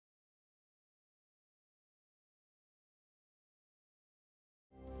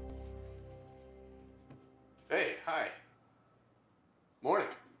Hey, hi. Morning.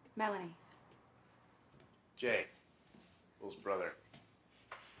 Melanie. Jay. Will's brother.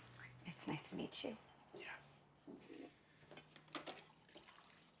 It's nice to meet you. Yeah.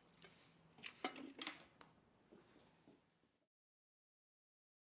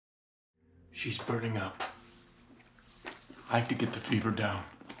 She's burning up. I have to get the fever down.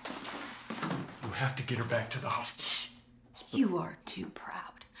 You have to get her back to the hospital. You are too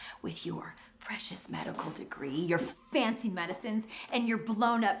proud with your precious medical degree, your fancy medicines, and your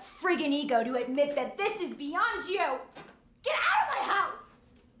blown up friggin' ego to admit that this is beyond you. Get out of my house!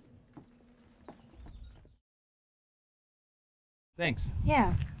 Thanks.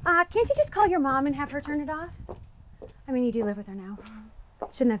 Yeah. Can't you just call your mom and have her turn it off? I mean, you do live with her now.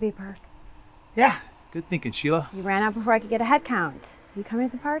 Shouldn't that be a perk? Yeah, good thinking, Sheila. You ran out before I could get a head count. You coming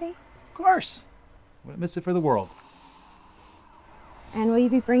to the party? Of course. Wouldn't miss it for the world. And will you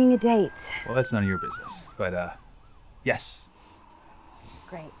be bringing a date? Well, that's none of your business. But, yes.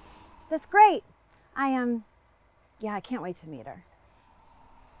 Great. That's great. Yeah, I can't wait to meet her.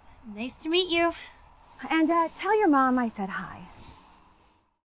 Nice to meet you. And tell your mom I said hi.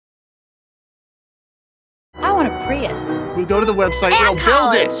 I want a Prius. We go to the website, And we'll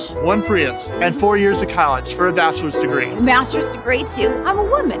build it. college. 1 Prius and 4 years of college for a bachelor's degree. Master's degree too. I'm a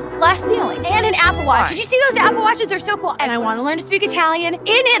woman. Glass ceiling. And an Apple Watch. Did you see those Apple Watches? They're so cool. And I want to learn to speak Italian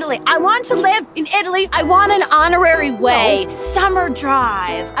in Italy. I want to live in Italy. I want an honorary way. Summer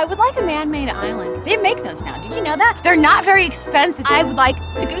drive. I would like a man-made island. They make those now. Did you know that? They're not very expensive. I would like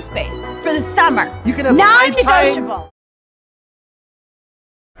to go to space for the summer. You can have lifetime. Non-negotiable.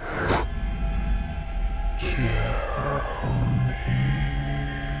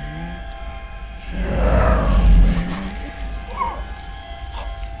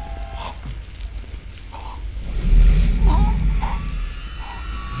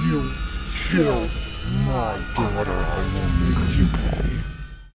 You killed my daughter. I will make you